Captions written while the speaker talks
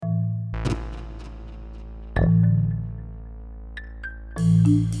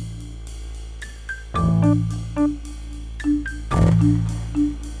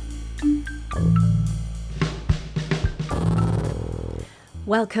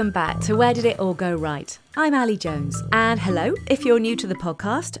Welcome back to Where Did It All Go Right? I'm Ali Jones, and hello if you're new to the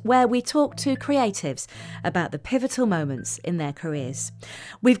podcast, where we talk to creatives about the pivotal moments in their careers.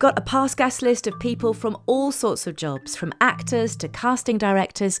 We've got a past guest list of people from all sorts of jobs, from actors to casting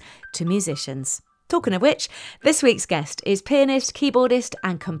directors to musicians. Talking of which, this week's guest is pianist, keyboardist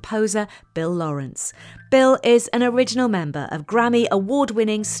and composer Bill Lawrence. Bill is an original member of Grammy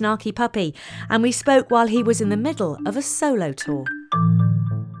award-winning Snarky Puppy, and we spoke while he was in the middle of a solo tour.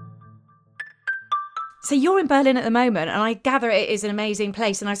 So you're in Berlin at the moment, and I gather it is an amazing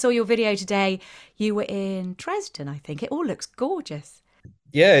place. And I saw your video today. You were in Dresden, I think. It all looks gorgeous.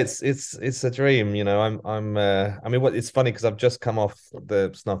 Yeah, it's a dream. You know, I mean, it's funny because I've just come off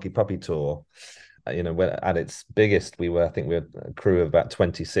the Snarky Puppy tour. You know, at its biggest, I think we were a crew of about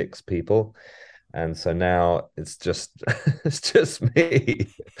 26 people. And so now it's just me,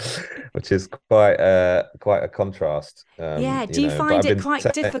 which is quite a contrast. Yeah. Do you find it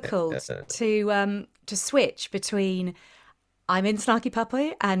quite difficult to switch between I'm in Snarky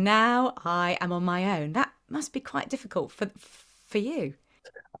Puppy and now I am on my own? That must be quite difficult for you.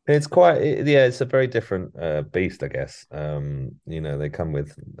 It's it's a very different beast, I guess. You know, they come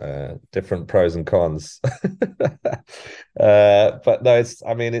with different pros and cons. But no, it's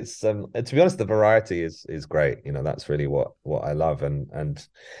to be honest, the variety is great. You know, that's really what I love, and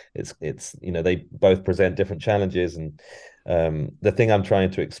it's you know, they both present different challenges, and the thing I'm trying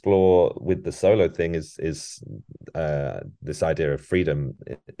to explore with the solo thing is this idea of freedom,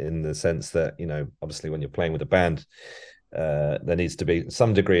 in the sense that, you know, obviously when you're playing with a band, there needs to be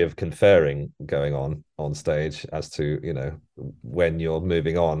some degree of conferring going on stage as to, you know, when you're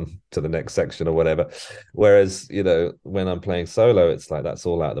moving on to the next section or whatever. Whereas, you know, when I'm playing solo, it's like that's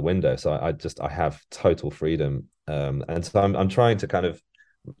all out the window. So I have total freedom, and so I'm trying to kind of,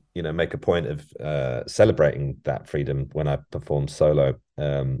 you know, make a point of celebrating that freedom when I perform solo.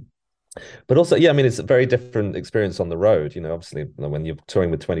 But also, yeah, I mean, it's a very different experience on the road. You know, obviously, when you're touring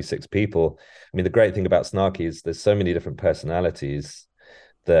with 26 people, I mean, the great thing about Snarky is there's so many different personalities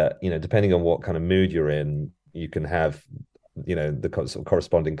that, you know, depending on what kind of mood you're in, you can have, you know, the sort of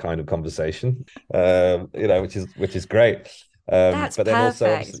corresponding kind of conversation, you know, which is great. That's but then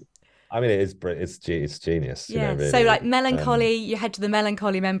perfect. also, I mean, it's genius. Yeah. You know, really. So like melancholy, you head to the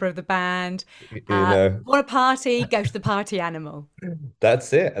melancholy member of the band. You know, Want a party? Go to the party animal.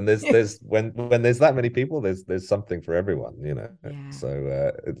 that's it. And there's when there's that many people, there's something for everyone. You know. Yeah.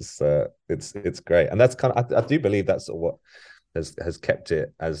 So it's great, and that's kind of, I do believe that's sort of what has kept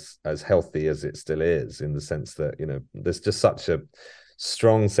it as healthy as it still is, in the sense that, you know, there's just such a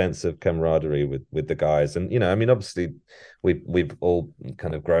strong sense of camaraderie with the guys. And, you know, I mean, obviously we've all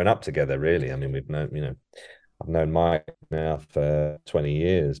kind of grown up together, really. I mean, we've known, you know, I've known Mike now for 20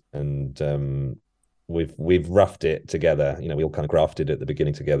 years, and we've roughed it together. You know, we all kind of grafted at the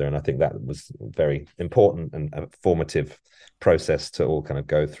beginning together, and I think that was very important and a formative process to all kind of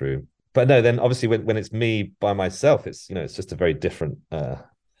go through. But no, then obviously when it's me by myself, it's, you know, it's just a very different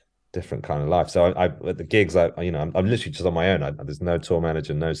kind of life. So I at the gigs, you know, I'm literally just on my own. There's no tour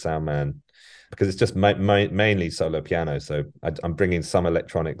manager, no sound man, because it's just mainly solo piano. So I'm bringing some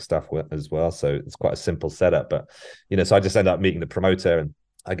electronic stuff as well. So it's quite a simple setup. But, you know, so I just end up meeting the promoter, and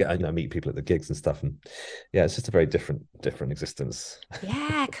I get, you know, meet people at the gigs and stuff. And yeah, it's just a very different existence.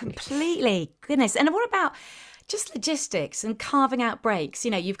 Yeah, completely. Goodness. And what about just logistics and carving out breaks?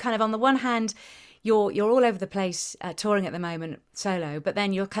 You know, you've kind of, on the one hand, you're all over the place touring at the moment solo, but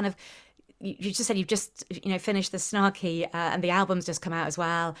then you're kind of, you just said you've just, you know, finished the Snarky and the album's just come out as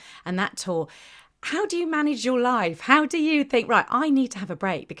well, and that tour. How do you manage your life? How do you think, right, I need to have a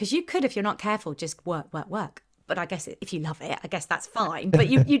break? Because you could, if you're not careful, just work. But I guess if you love it, I guess that's fine. But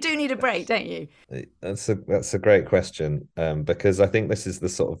you do need a break, don't you? That's a great question, because I think this is the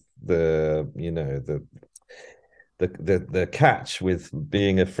sort of the catch with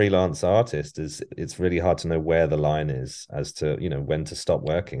being a freelance artist is it's really hard to know where the line is as to, you know, when to stop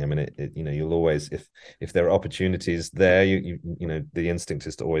working. I mean, you know, you'll always, if there are opportunities there, you know, the instinct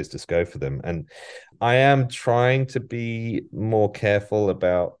is to always just go for them. And I am trying to be more careful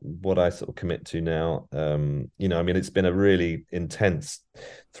about what I sort of commit to now. You know, I mean, it's been a really intense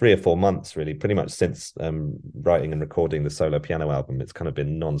 3 or 4 months, really, pretty much since writing and recording the solo piano album. It's kind of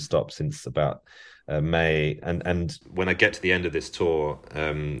been non-stop since about May, and when I get to the end of this tour,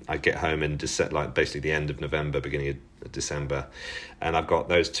 I get home in like basically the end of November, beginning of December, and I've got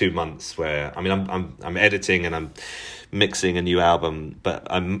those 2 months where, I mean, I'm editing and I'm mixing a new album, but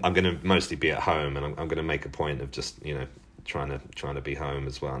I'm going to mostly be at home, and I'm going to make a point of just, you know, trying to be home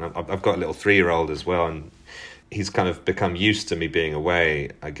as well. And I've got a little 3-year-old as well, and he's kind of become used to me being away,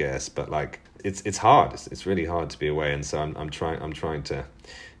 I guess. But like it's hard. It's really hard to be away, and so I'm trying to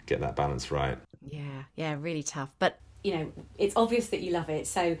get that balance right. Yeah, really tough. But you know, it's obvious that you love it.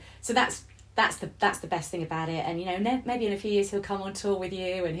 So that's the best thing about it. And you know, maybe in a few years he'll come on tour with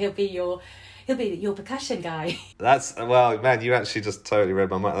you, and he'll be your percussion guy. That's, well, man, you actually just totally read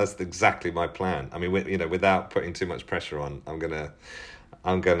my mind. That's exactly my plan. I mean, you know, without putting too much pressure on, I'm gonna,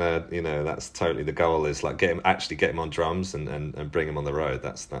 you know, that's totally the goal, is like get him on drums and bring him on the road.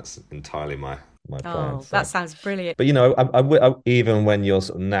 That's entirely my plan. Oh, so that sounds brilliant. But you know, I even when you're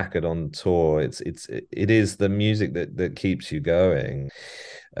sort of knackered on tour, it is the music that keeps you going.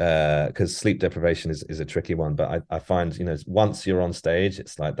 Because sleep deprivation is a tricky one, but I find, you know, once you're on stage,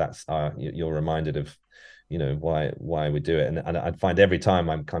 it's like that's you're reminded of, you know, why we do it, and I find every time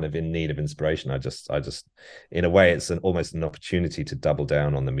I'm kind of in need of inspiration, I just in a way it's almost an opportunity to double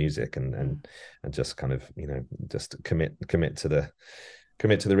down on the music and just kind of, you know, just commit to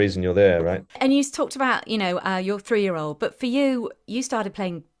the reason you're there, right? And you talked about, you know, your 3-year-old, but for you started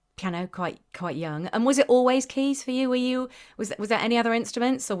playing piano quite young, and was it always keys for you? Was there any other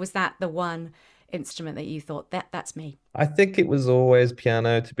instruments, or was that the one instrument that you thought that's me? I think it was always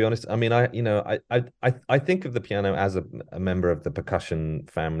piano, to be honest. I mean, I think of the piano as a member of the percussion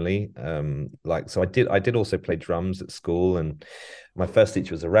family. Like, so I did also play drums at school, and my first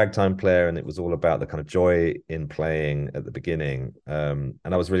teacher was a ragtime player, and it was all about the kind of joy in playing at the beginning. And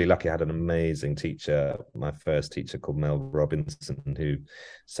I was really lucky. I had an amazing teacher, my first teacher, called Mel Robinson, who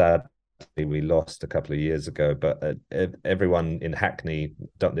sadly we lost a couple of years ago. But everyone in Hackney,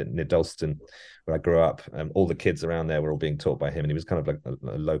 near Dalston, where I grew up, all the kids around there were all being taught by him, and he was kind of like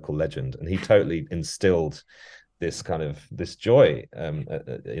a local legend, and he totally instilled this joy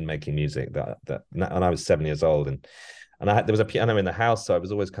in making music and I was 7 years old, and there was a piano in the house, so I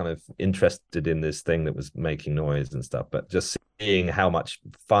was always kind of interested in this thing that was making noise and stuff, but just seeing how much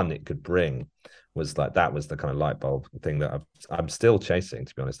fun it could bring was like, that was the kind of light bulb thing that I'm still chasing,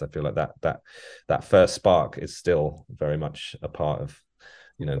 to be honest. I feel like that first spark is still very much a part of,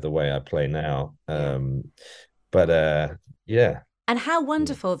 you know, the way I play now. Yeah. And how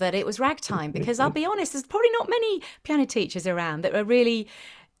wonderful that it was ragtime, because I'll be honest, there's probably not many piano teachers around that are really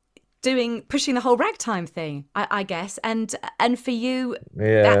pushing the whole ragtime thing, I guess. And for you,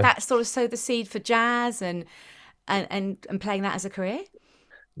 that sort of sowed the seed for jazz and playing that as a career.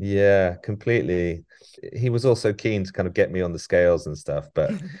 Yeah, completely. He was also keen to kind of get me on the scales and stuff,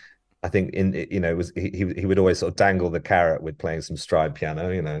 but I think it was he would always sort of dangle the carrot with playing some stride piano.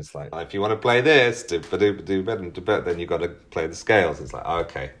 You know, it's like, if you want to play this, do better, then you got to play the scales. It's like,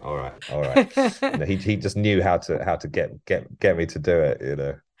 okay, all right. You know, he just knew how to get me to do it. You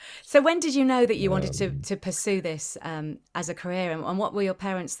know. So when did you know that you wanted to pursue this as a career, and what were your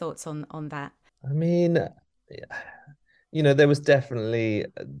parents' thoughts on that? I mean, you know, there was definitely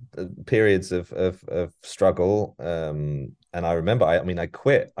periods of struggle, and I remember, I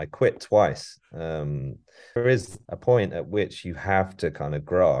quit twice. There is a point at which you have to kind of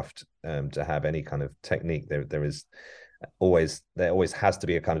graft to have any kind of technique. There always has to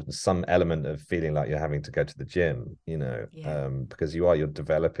be a kind of some element of feeling like you're having to go to the gym, you know, because you're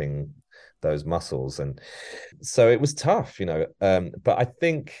developing those muscles, and so it was tough, you know. But I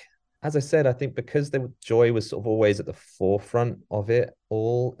think, as I said, I think because joy was sort of always at the forefront of it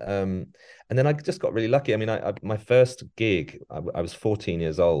all. And then I just got really lucky. I mean, my first gig, I was 14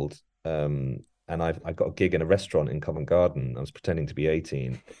 years old, and I got a gig in a restaurant in Covent Garden. I was pretending to be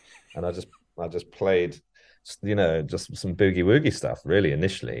 18, and I just played, you know, just some boogie woogie stuff, really,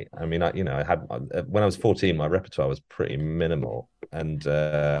 initially. I mean, I had, when I was 14, my repertoire was pretty minimal. And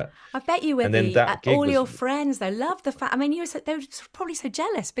I bet you were all your friends, though, loved the fact. I mean, they were probably so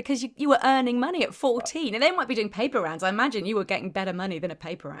jealous because you were earning money at 14, and they might be doing paper rounds. I imagine you were getting better money than a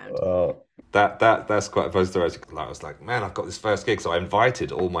paper round. That's quite a funny story. I was like, man, I've got this first gig, so I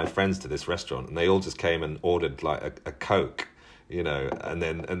invited all my friends to this restaurant, and they all just came and ordered like a Coke, you know, and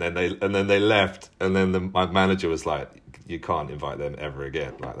then they left, and then my manager was like, you can't invite them ever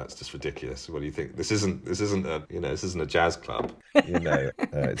again. Like, that's just ridiculous. What do you think? This isn't a jazz club. You know,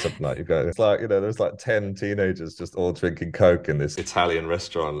 it's something like it's like, you know, there's like 10 teenagers just all drinking Coke in this Italian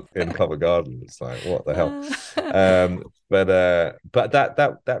restaurant in Covent Garden. It's like, what the hell? But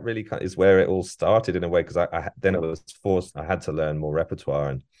that really kind of is where it all started in a way, because I was forced. I had to learn more repertoire,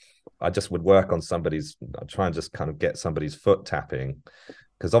 and I just would work on try and just kind of get somebody's foot tapping,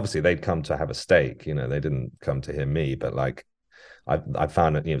 because obviously they'd come to have a steak, you know, they didn't come to hear me, but like I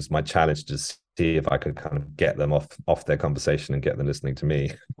found that, you know, it was my challenge to see if I could kind of get them off their conversation and get them listening to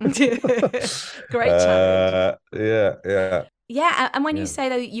me. Great challenge. Yeah, yeah, Yeah, and when you yeah. say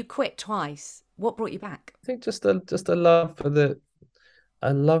though you quit twice, what brought you back? I think just a love for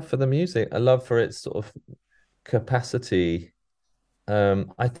the music, a love for its sort of capacity.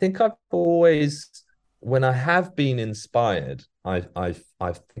 I think I've always, when I have been inspired, I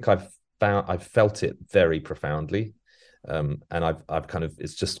think I've felt it very profoundly, and I've kind of,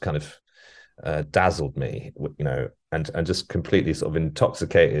 it's just kind of dazzled me, and just completely sort of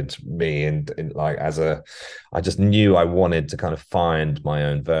intoxicated me, and like I just knew I wanted to kind of find my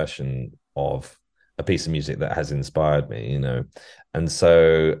own version of a piece of music that has inspired me. And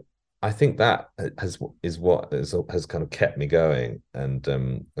so I think that is what has kind of kept me going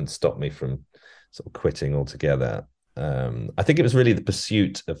and stopped me from sort of quitting altogether. I think it was really the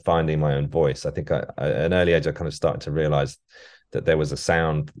pursuit of finding my own voice. I think at an early age I kind of started to realize that there was a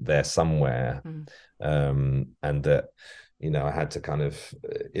sound there somewhere, and that I had to kind of,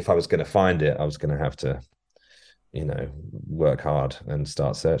 if I was going to find it, I was going to have to work hard and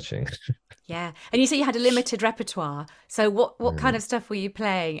start searching. Yeah, and you said you had a limited repertoire. So what kind Mm. of stuff were you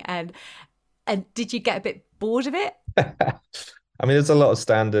playing, and did you get a bit bored of it? I mean, there's a lot of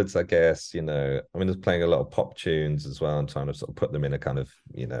standards, I guess. I mean, there's playing a lot of pop tunes as well, and trying to sort of put them in a kind of,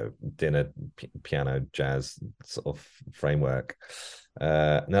 dinner piano jazz sort of framework.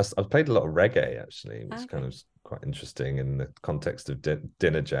 Now I've played a lot of reggae actually, which is kind Okay. of quite interesting in the context of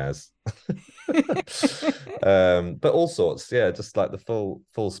dinner jazz. But all sorts, yeah, just like the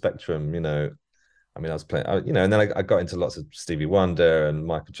full spectrum. I mean, I was playing, and then I got into lots of Stevie Wonder and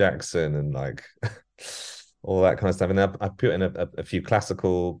Michael Jackson and like all that kind of stuff. And I put in a few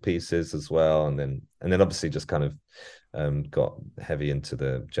classical pieces as well, and then obviously just kind of got heavy into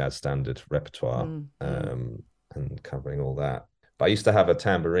the jazz standard repertoire, Mm, mm. and covering all that. But I used to have a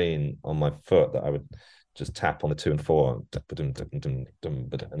tambourine on my foot that I would just tap on the 2 and 4, and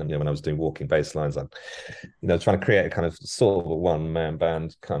then when I was doing walking bass lines, I'm trying to create a kind of sort of a one-man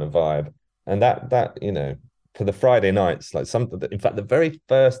band kind of vibe. And that for the Friday nights, like in fact, the very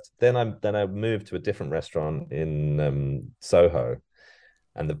first, then I moved to a different restaurant in Soho,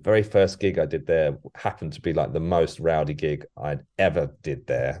 and the very first gig I did there happened to be like the most rowdy gig I'd ever did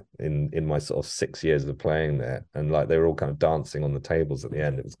there in my sort of 6 years of playing there, and like they were all kind of dancing on the tables at the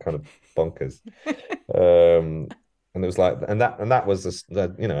end. It was kind of bonkers. And it was like, and that was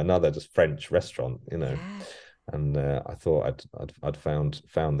another just French restaurant. Yeah. And I thought I'd found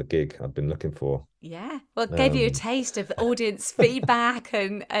the gig I'd been looking for. Yeah. Well, it gave you a Um, taste of the audience feedback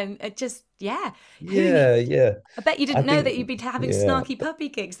and it just, yeah. Who knew? yeah, yeah. I bet you I didn't know that think, you'd be having yeah. snarky puppy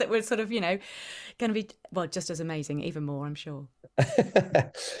gigs that were sort of, going to be, well, just as amazing, even more, I'm sure.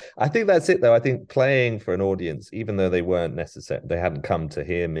 I think that's it though. I think playing for an audience, even though they weren't necessary, they hadn't come to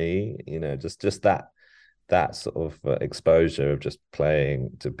hear me, just that sort of exposure of just playing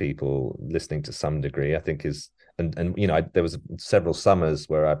to people, listening to some degree, I think is, and there was several summers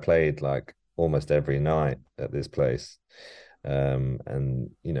where I played like almost every night at this place, and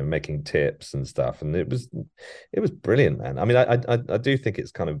making tips and stuff, and it was brilliant, man. I mean, I do think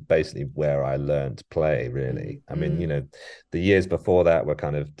it's kind of basically where I learned to play, Mm, really. I mean, mm. the years before that were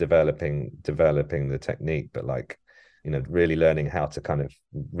kind of developing the technique, but like really learning how to kind of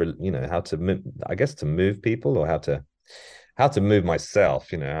how to I guess to move people, or how to move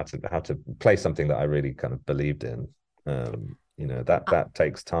myself, how to play something that I really kind of believed in. That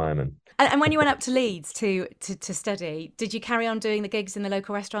takes time. And when you went up to Leeds to study, did you carry on doing the gigs in the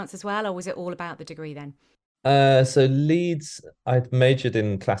local restaurants as well, or was it all about the degree then? So Leeds, I majored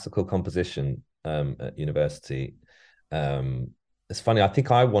in classical composition at university. It's funny, I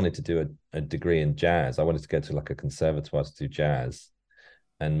think I wanted to do a degree in jazz. I wanted to go to like a conservatoire to do jazz.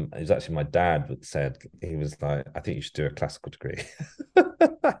 And it was actually my dad that said, he was like, I think you should do a classical degree.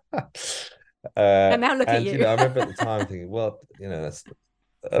 And now look at And you. I remember at the time thinking, well, that's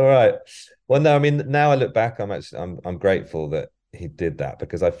all right. Well, no, I mean, now I look back, I'm grateful that he did that,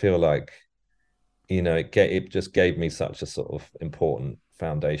 because I feel like it just gave me such a sort of important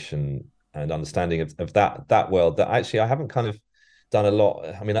foundation and understanding of that world, that actually I haven't kind of done a lot.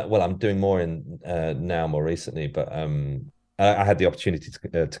 I mean, well, I'm doing more in now more recently, but I had the opportunity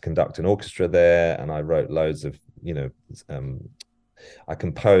to conduct an orchestra there, and I wrote loads of um, I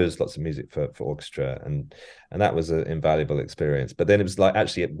composed lots of music for orchestra, and that was an invaluable experience. But then it was like,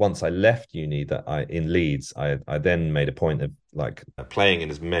 actually, once I left uni, that I in Leeds, I then made a point of like playing in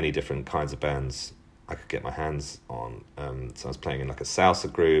as many different kinds of bands I could get my hands on. So I was playing in like a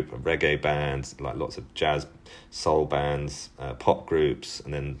salsa group, a reggae band, like lots of jazz, soul bands, pop groups,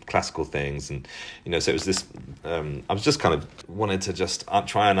 and then classical things. And so it was this. I was just kind of wanted to just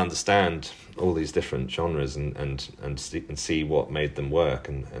try and understand all these different genres and see what made them work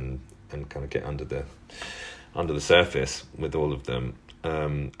and kind of get under the surface with all of them.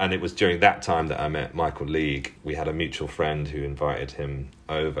 And it was during that time that I met Michael League. We had a mutual friend who invited him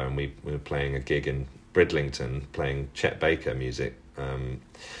over, and we were playing a gig in Bridlington, playing Chet Baker music, and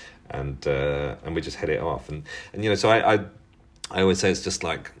we just hit it off. And so I always say it's just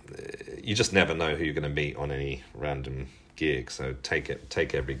like you just never know who you're going to meet on any random gig. So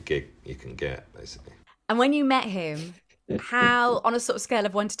take every gig you can get, basically. And when you met him, how, on a sort of scale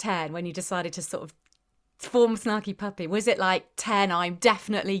of 1 to 10, when you decided to sort of form Snarky Puppy, was it like 10, I'm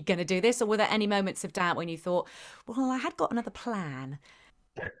definitely going to do this? Or were there any moments of doubt when you thought, well, I had got another plan?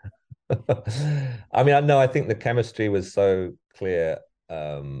 I mean, I think the chemistry was so clear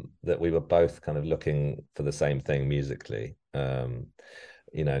that we were both kind of looking for the same thing musically. So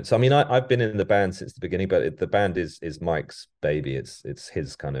I mean, I've been in the band since the beginning, but the band is Mike's baby. It's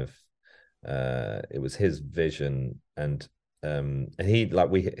his kind of it was his vision, and he, like,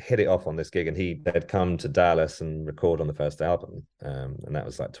 we hit it off on this gig, and he had come to Dallas and record on the first album, and that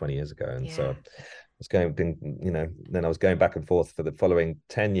was like 20 years ago. And so then I was going back and forth for the following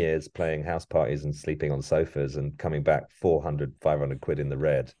 10 years, playing house parties and sleeping on sofas and coming back 400-500 quid in the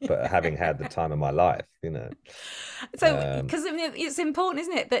red, but having had the time of my life. So, because it's important,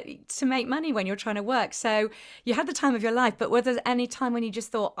 isn't it, that to make money when you're trying to work? So you had the time of your life, but was there any time when you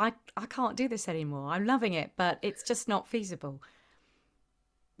just thought, I can't do this anymore? I'm loving it, but it's just not feasible.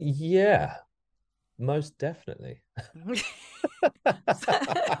 Yeah, most definitely.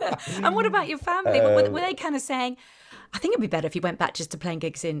 And what about your family? Were they kind of saying, I think it'd be better if you went back just to playing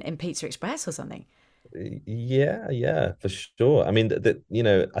gigs in Pizza Express or something? Yeah, for sure. I mean,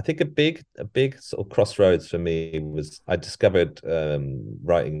 I think a big sort of crossroads for me was I discovered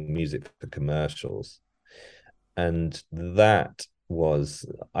writing music for commercials, and that was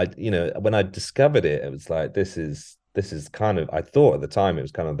when I discovered it, it was like this is kind of, I thought at the time it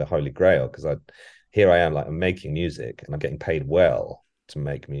was kind of the holy grail, because here I am, like, I'm making music and I'm getting paid well to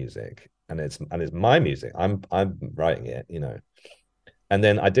make music, and it's my music. I'm writing it, And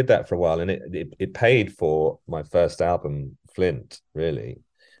then I did that for a while, and it paid for my first album, Flint, really,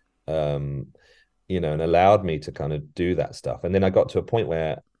 and allowed me to kind of do that stuff. And then I got to a point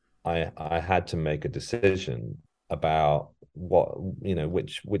where I had to make a decision about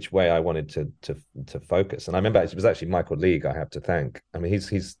which way I wanted to focus. And I remember it was actually Michael League I have to thank. I mean,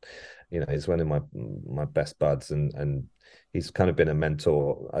 he's one of my best buds, and he's kind of been a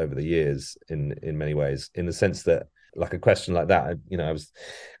mentor over the years in many ways, in the sense that, like, a question like that, I was,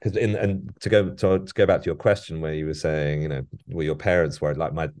 because and to go back to your question where you were saying, were your parents worried?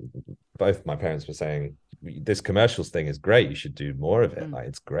 Like, both my parents were saying, this commercials thing is great, you should do more of it. Like,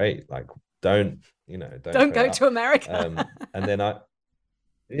 it's great. Like, don't go to America. And then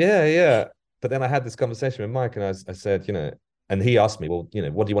yeah. But then I had this conversation with Mike, and I said, and he asked me, well,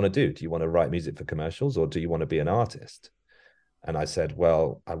 what do you want to do? Do you want to write music for commercials, or do you want to be an artist? And I said,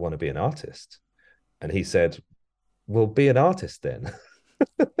 well, I want to be an artist. And he said, well, be an artist then.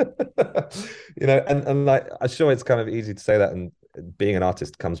 And like, I'm sure it's kind of easy to say that, and being an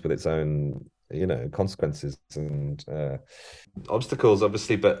artist comes with its own consequences and obstacles,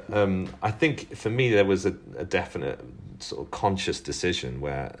 obviously, but I think for me there was a definite sort of conscious decision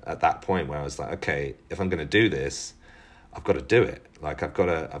where, at that point, where I was like, okay, if I'm going to do this, I've got to do it. Like, I've got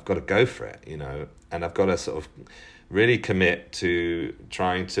to go for it, and I've got to sort of really commit to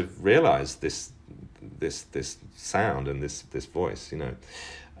trying to realize this sound and this voice, and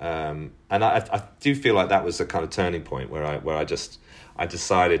I do feel like that was a kind of turning point where I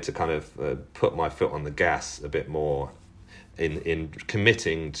decided to kind of put my foot on the gas a bit more in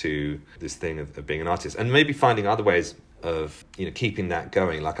committing to this thing of being an artist, and maybe finding other ways of keeping that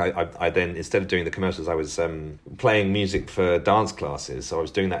going. Like, I then, instead of doing the commercials, I was playing music for dance classes, so I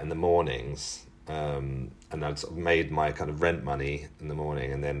was doing that in the mornings, and I'd sort of made my kind of rent money in the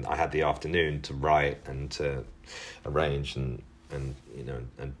morning, and then I had the afternoon to write and to arrange and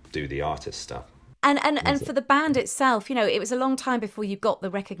do the artist stuff. And for the band itself, it was a long time before you got the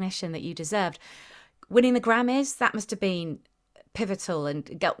recognition that you deserved. Winning the Grammys, that must have been pivotal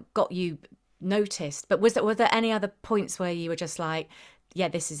and got you noticed. But were there any other points where you were just like, yeah,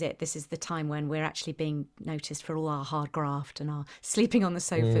 this is it. This is the time when we're actually being noticed for all our hard graft and our sleeping on the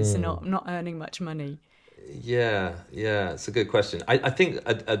sofas and not earning much money? Yeah, it's a good question. I think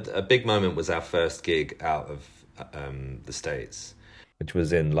a big moment was our first gig out of the States. which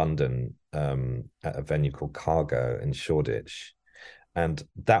was in London, at a venue called Cargo in Shoreditch, and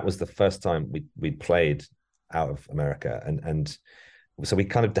that was the first time we played out of America, and so we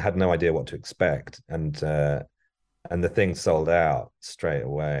kind of had no idea what to expect, and the thing sold out straight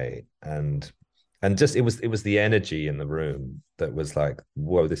away, and just it was the energy in the room that was like,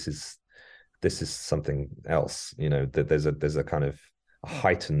 whoa, this is something else, that there's a kind of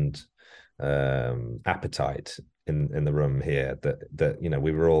heightened appetite in the room here that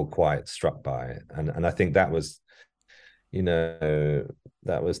we were all quite struck by, and I think that was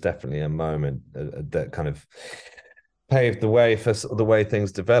definitely a moment that kind of paved the way for the way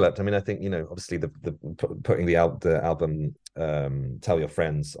things developed. I mean, I think obviously the putting the album Tell Your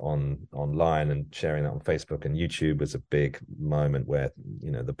Friends online and sharing that on Facebook and YouTube was a big moment where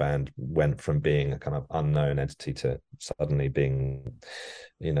the band went from being a kind of unknown entity to suddenly being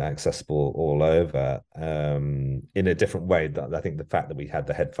accessible all over, in a different way. I think the fact that we had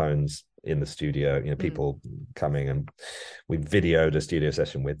the headphones in the studio, people coming, and we videoed a studio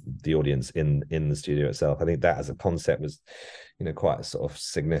session with the audience in the studio itself. I think that as a concept was quite a sort of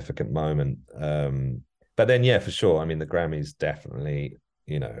significant moment. But then, yeah, for sure, I mean, the Grammys definitely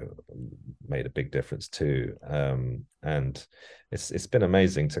made a big difference too, and it's been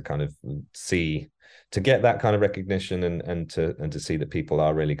amazing to kind of to get that kind of recognition, and to see that people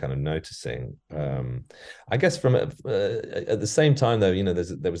are really kind of noticing. I guess from at the same time, though,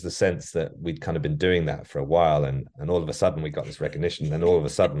 there was the sense that we'd kind of been doing that for a while, and all of a sudden we got this recognition, and all of a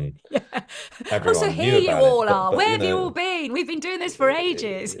sudden everyone Also, knew here you about all it. are. Where have you all been? We've been doing this for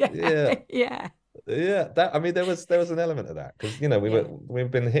ages. Yeah. Yeah. Yeah, that, I mean, there was an element of that, because we've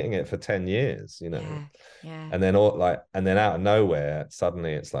been hitting it for 10 years, Yeah. and then and then out of nowhere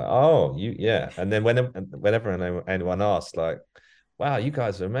suddenly it's like, oh, and then whenever anyone asks, like, wow, you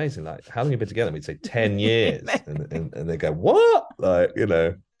guys are amazing, like, how long have you been together? We'd say 10 years, and they go, what, like,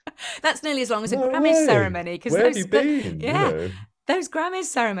 That's nearly as long as a no Grammys way. ceremony, because Where have you been? Those Grammys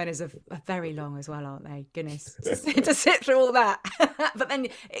ceremonies are very long as well, aren't they? Goodness, to sit through all that, but then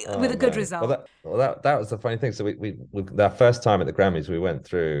with a good result. That was the funny thing. So we our first time at the Grammys, we went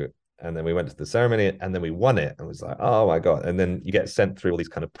through, and then we went to the ceremony, and then we won it, and it was like, oh my God. And then you get sent through all these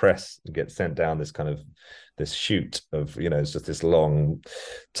kind of press, you get sent down this chute of, it's just this long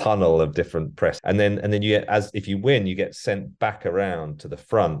tunnel of different press, and then you get, as if you win, you get sent back around to the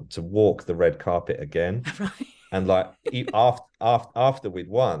front to walk the red carpet again. Right. And like after we'd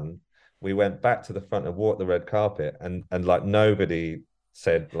won, we went back to the front and walked the red carpet, and like nobody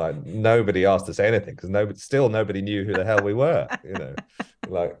asked us anything, because nobody knew who the hell we were,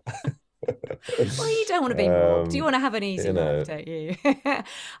 like. Well, you don't want to be mobbed. You want to have an easy life, don't you?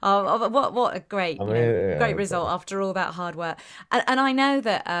 What a great, great result after all that hard work. And I know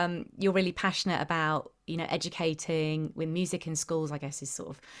that you're really passionate about educating with music in schools. I guess is sort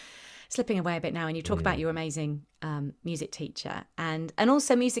of slipping away a bit now, and you talk about your amazing music teacher, and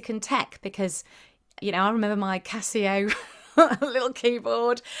also music and tech, because I remember my Casio little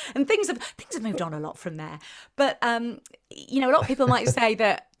keyboard, and things have moved on a lot from there. But a lot of people might say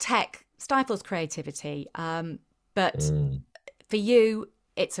that tech stifles creativity, but for you,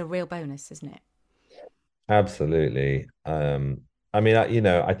 it's a real bonus, isn't it? Absolutely. I mean,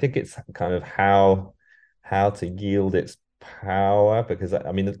 I think it's kind of how to yield its power, because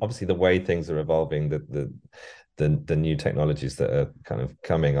I mean, obviously the way things are evolving, the new technologies that are kind of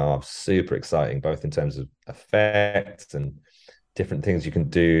coming are super exciting, both in terms of effects and different things you can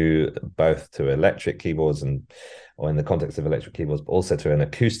do, both to electric keyboards or in the context of electric keyboards, but also to an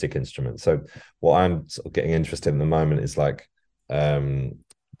acoustic instrument. So what I'm sort of getting interested in the moment is like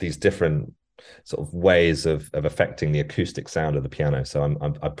these different sort of ways of affecting the acoustic sound of the piano. So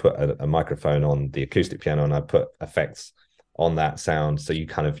I put a microphone on the acoustic piano, and I put effects on that sound, so you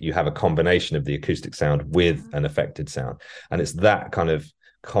have a combination of the acoustic sound with an affected sound, and it's that kind of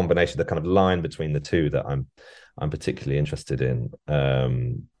combination, the kind of line between the two, that I'm particularly interested in.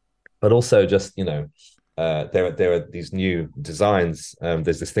 But also just there are these new designs.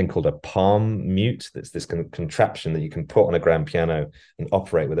 There's this thing called a palm mute. That's this kind of contraption that you can put on a grand piano and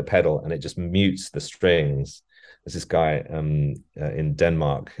operate with a pedal, and it just mutes the strings. There's this guy in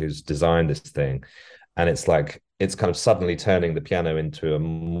Denmark who's designed this thing, and it's kind of suddenly turning the piano into a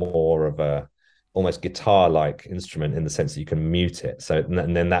more of a almost guitar-like instrument, in the sense that you can mute it. So,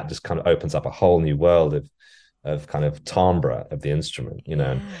 and then that just kind of opens up a whole new world of kind of timbre of the instrument,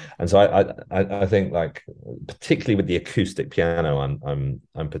 and so I think, like, particularly with the acoustic piano,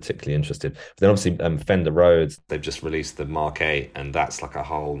 I'm particularly interested. But then obviously Fender Rhodes, they've just released the Mark 8, and that's like a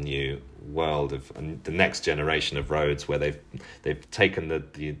whole new world of the next generation of Rhodes, where they've taken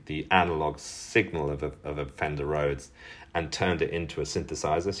the analog signal of a Fender Rhodes, and turned it into a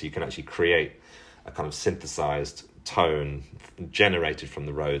synthesizer, so you can actually create a kind of synthesized tone generated from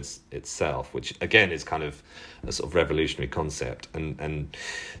the Rhodes itself, which again is kind of a sort of revolutionary concept. And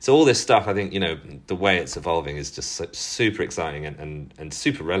so all this stuff, I think, the way it's evolving is just super exciting and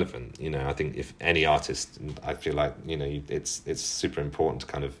super relevant. I think if any artist, I feel like, it's super important to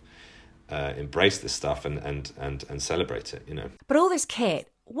kind of embrace this stuff and celebrate it. But all this kit,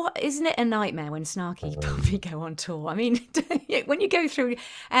 isn't it a nightmare when Snarky Puppy go on tour? I mean, when you go through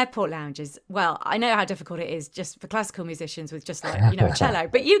airport lounges, well, I know how difficult it is just for classical musicians with just like, a cello,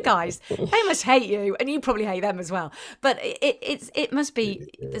 but you guys, they must hate you, and you probably hate them as well. But it must be,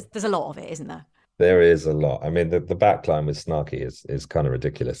 there's a lot of it, isn't there? There is a lot. I mean, the backline with Snarky is kind of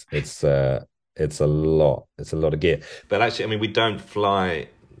ridiculous. It's a lot of gear. But actually, I mean, we don't fly.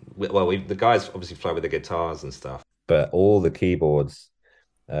 Well, the guys obviously fly with the guitars and stuff, but all the keyboards,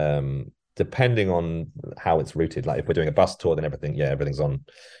 depending on how it's routed, like if we're doing a bus tour, then everything's on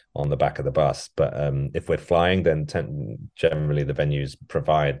the back of the bus. But if we're flying, then generally the venues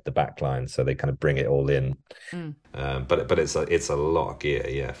provide the backline, so they kind of bring it all in. But it's a lot of gear,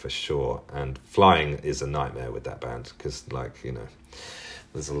 yeah, for sure. And flying is a nightmare with that band because,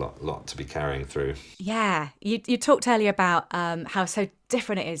 there's a lot to be carrying through. Yeah, you talked earlier about how so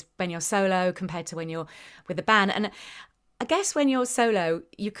different it is when you're solo compared to when you're with the band, and I guess when you're solo,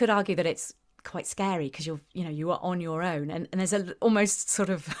 you could argue that it's quite scary because you are on your own, and there's almost sort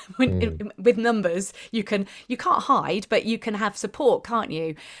of with numbers you can't hide, but you can have support, can't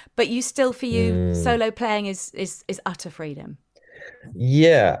you? But you still, for you, solo playing is utter freedom.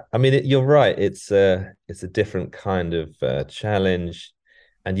 Yeah, I mean, you're right. It's a different kind of challenge.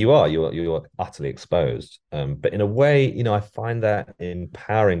 And you're utterly exposed, but in a way, I find that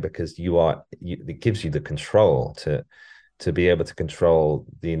empowering because it gives you the control to be able to control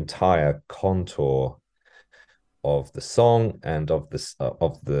the entire contour of the song and of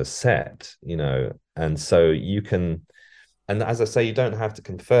the set, and so you can. And as I say, you don't have to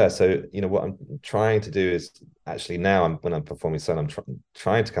confer. So, what I'm trying to do is actually now when I'm performing solo, I'm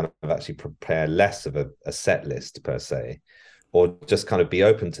trying to kind of actually prepare less of a set list per se, or just kind of be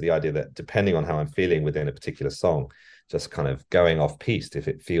open to the idea that depending on how I'm feeling within a particular song, just kind of going off piste if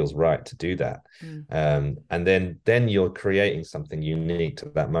it feels right to do that. And then you're creating something unique to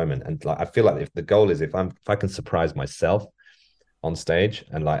that moment. And I feel like if the goal is if I can surprise myself on stage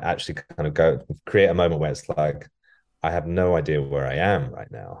and actually kind of go create a moment where it's like, I have no idea where I am right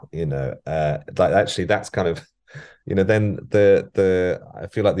now, actually that's kind of, then I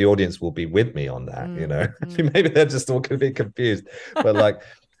feel like the audience will be with me on that, maybe they're just all going to be confused, but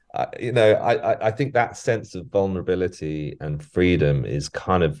I think that sense of vulnerability and freedom is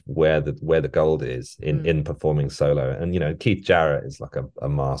kind of where the gold is in performing solo. And Keith Jarrett is like a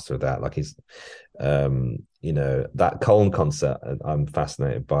master of that. Like he's that Colne concert, I'm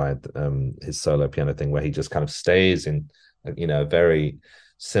fascinated by his solo piano thing where he just kind of stays in a very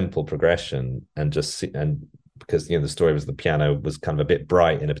simple progression and because the story was the piano was kind of a bit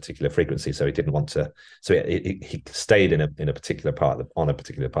bright in a particular frequency, so he didn't want to. So he stayed in a particular part on a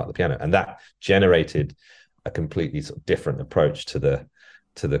particular part of the piano, and that generated a completely sort of different approach to the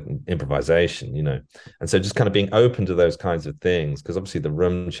improvisation, And so just kind of being open to those kinds of things, because obviously the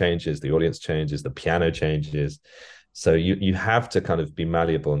room changes, the audience changes, the piano changes, so you have to kind of be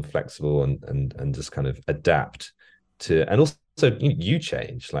malleable and flexible and just kind of adapt to, and also you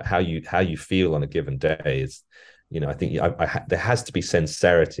change, like how you feel on a given day is, I think there has to be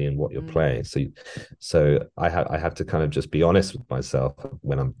sincerity in what you're playing. So I have to kind of just be honest with myself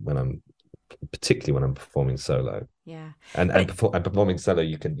when I'm particularly when I'm performing solo. Yeah. And performing solo,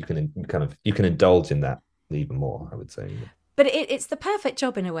 you can indulge in that even more, I would say. But it's the perfect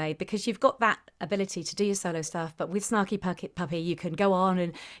job in a way, because you've got that ability to do your solo stuff, but with Snarky Puppy, you can go on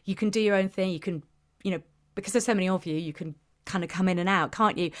and you can do your own thing. You can, because there's so many of you, you can kind of come in and out,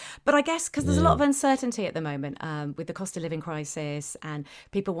 can't you? But I guess because there's a lot of uncertainty at the moment with the cost of living crisis and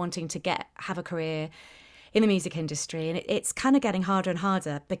people wanting to have a career in the music industry, and it's kind of getting harder and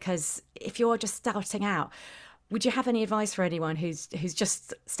harder, because if you're just starting out, would you have any advice for anyone who's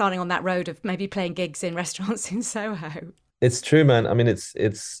just starting on that road of maybe playing gigs in restaurants in Soho? It's true, man. I mean, it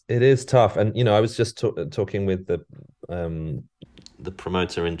is tough, and I was just talking with the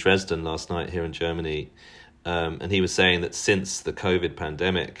promoter in Dresden last night here in Germany, and he was saying that since the COVID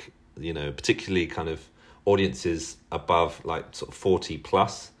pandemic, particularly kind of audiences above like sort of 40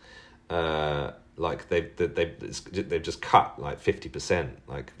 plus, like they've just cut like 50%.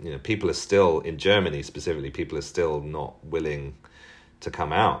 Like, people are still in Germany specifically, people are still not willing to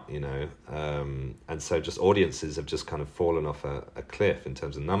come out, and so just audiences have just kind of fallen off a cliff in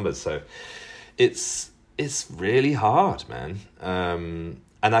terms of numbers. So it's It's really hard, man.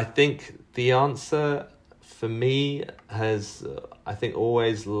 And I think the answer for me has, I think,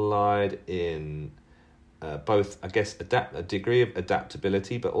 always lied in both, I guess, a degree of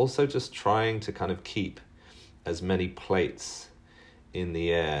adaptability, but also just trying to kind of keep as many plates in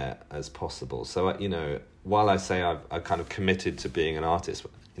the air as possible. So, while I say I've kind of committed to being an artist,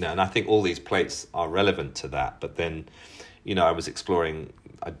 and I think all these plates are relevant to that, but then, I was exploring,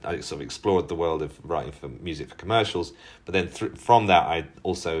 I sort of explored the world of writing for music for commercials, but then from that I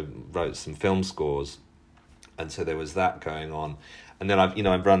also wrote some film scores, and so there was that going on. And then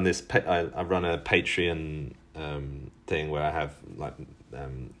I've run this, I run a Patreon thing where I have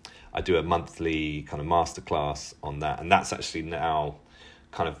I do a monthly kind of masterclass on that, and that's actually now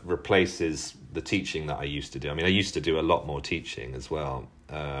kind of replaces the teaching that I used to do. I mean, I used to do a lot more teaching as well.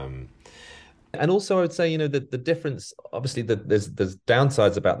 And also, I would say, the difference, obviously, there's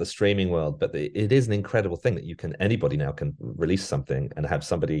downsides about the streaming world, but it is an incredible thing that anybody now can release something and have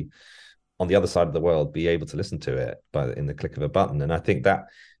somebody on the other side of the world be able to listen to it in the click of a button. And I think that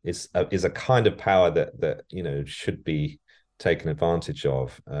is a kind of power that should be taken advantage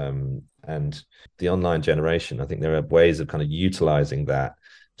of. And the online generation, I think there are ways of kind of utilizing that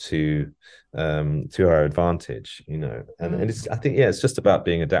to our advantage, and it's, I think, it's just about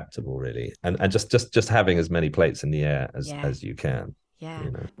being adaptable, really, and just having as many plates in the air as you can.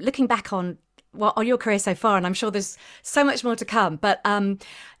 Looking back on your career so far, and I'm sure there's so much more to come, but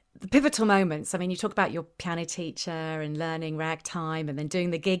the pivotal moments, I mean, you talk about your piano teacher and learning ragtime and then doing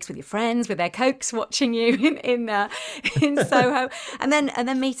the gigs with your friends with their cokes watching you in Soho, and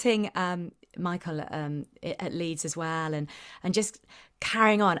then meeting Michael at Leeds as well, and just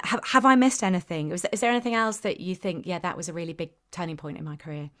carrying on. Have I missed anything? Is there anything else that you think, that was a really big turning point in my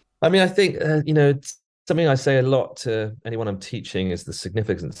career? I mean, I think, something I say a lot to anyone I'm teaching is the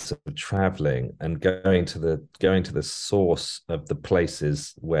significance of traveling and going to the source of the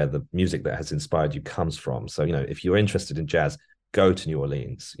places where the music that has inspired you comes from. So, if you're interested in jazz, go to New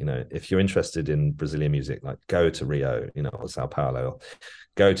Orleans. If you're interested in Brazilian music, like go to Rio, or Sao Paulo,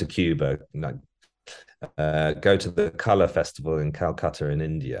 go to Cuba, go to the Color Festival in Calcutta in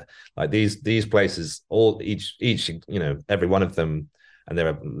India. Like these places, each every one of them, and there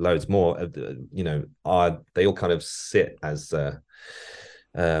are loads more, they all kind of sit as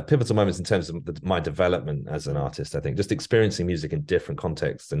pivotal moments in terms of my development as an artist. I think just experiencing music in different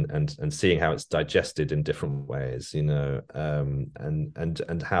contexts and seeing how it's digested in different ways, and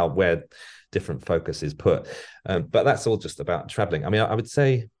how where different focus is put. But that's all just about traveling. I mean, I would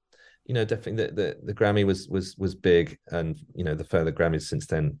say, definitely the Grammy was big, and the further Grammys since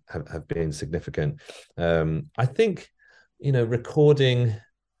then have been significant. I think, recording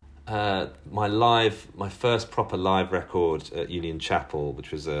my first proper live record at Union Chapel,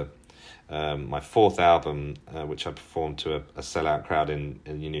 which was my fourth album, which I performed to a sellout crowd in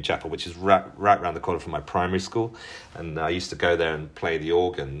Union Chapel, which is right around the corner from my primary school. And I used to go there and play the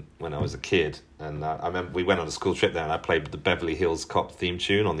organ when I was a kid. And I remember we went on a school trip there, and I played the Beverly Hills Cop theme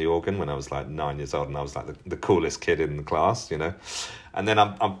tune on the organ when I was like 9 years old, and I was like the coolest kid in the class, And then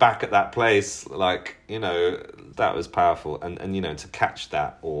I'm back at that place, like, that was powerful, and to catch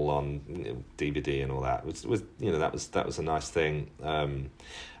that all on DVD and all that was that was a nice thing.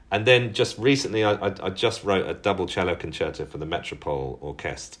 And then just recently, I just wrote a double cello concerto for the Metropole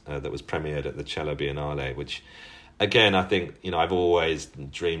Orchestra that was premiered at the Cello Biennale, which, again, I think, I've always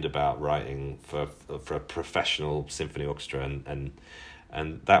dreamed about writing for a professional symphony orchestra,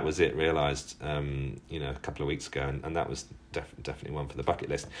 and that was it realised, a couple of weeks ago, and that was definitely one for the bucket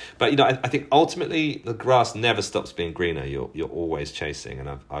list. But I think ultimately the grass never stops being greener. You're always chasing, and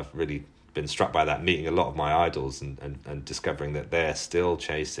I've really been struck by that, meeting a lot of my idols and discovering that they're still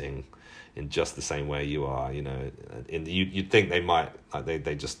chasing in just the same way you are. You'd think they might, like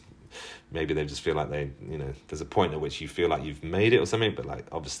they just, maybe they just feel like there's a point at which you feel like you've made it or something, but like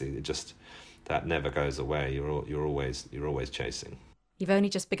obviously it just, that never goes away. You're always chasing. You've only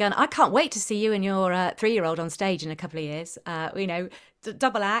just begun. I can't wait to see you and your 3-year-old on stage in a couple of years.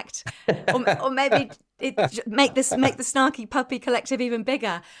 Double act, or maybe make the Snarky Puppy Collective even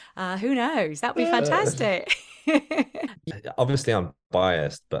bigger. Who knows? That would be fantastic. Obviously, I'm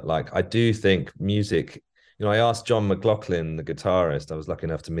biased, but like I do think music. I asked John McLaughlin, the guitarist. I was lucky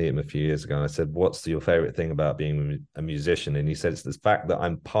enough to meet him a few years ago, and I said, "What's your favorite thing about being a musician?" And he said, "It's the fact that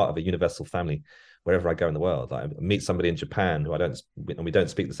I'm part of a universal family." Wherever I go in the world, like I meet somebody in Japan who we don't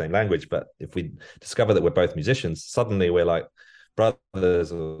speak the same language, but if we discover that we're both musicians, suddenly we're like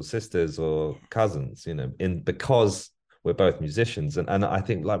brothers or sisters or cousins, because we're both musicians. And I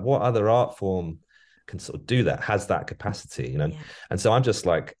think, like, what other art form can sort of do that, has that capacity, you know. Yeah. And so I'm just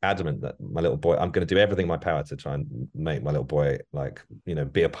like adamant that my little boy, I'm going to do everything in my power to try and make my little boy, like, you know,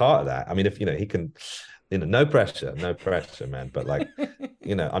 be a part of that. I mean, if, you know, he can, you know, no pressure, man. But like,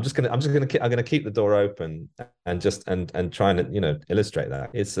 you know, I'm gonna keep the door open and try and, you know, illustrate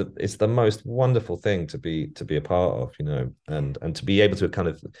that. It's the most wonderful thing to be a part of, you know, and to be able to kind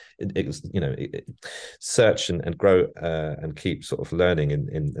of, you know, search and grow and keep sort of learning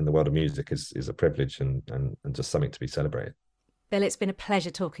in the world of music is a privilege and just something to be celebrated. Bill, it's been a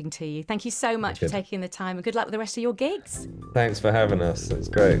pleasure talking to you. Thank you so much for taking the time, and good luck with the rest of your gigs. Thanks for having us. It's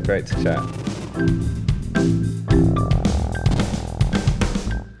great to chat.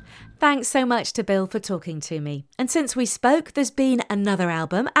 Thanks so much to Bill for talking to me. And since we spoke, there's been another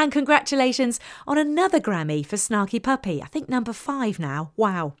album, and congratulations on another Grammy for Snarky Puppy. I think number 5 now.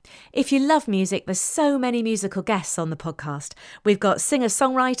 Wow. If you love music, there's so many musical guests on the podcast. We've got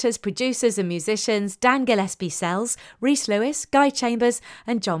singer-songwriters, producers and musicians Dan Gillespie-Sells, Rhys Lewis, Guy Chambers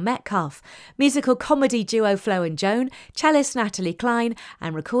and John Metcalfe. Musical comedy duo Flo and Joan, cellist Natalie Klein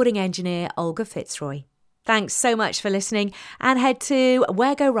and recording engineer Olga Fitzroy. Thanks so much for listening, and head to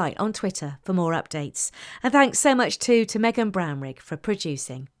Where Go Right on Twitter for more updates. And thanks so much too to Megan Brownrigg for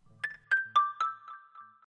producing.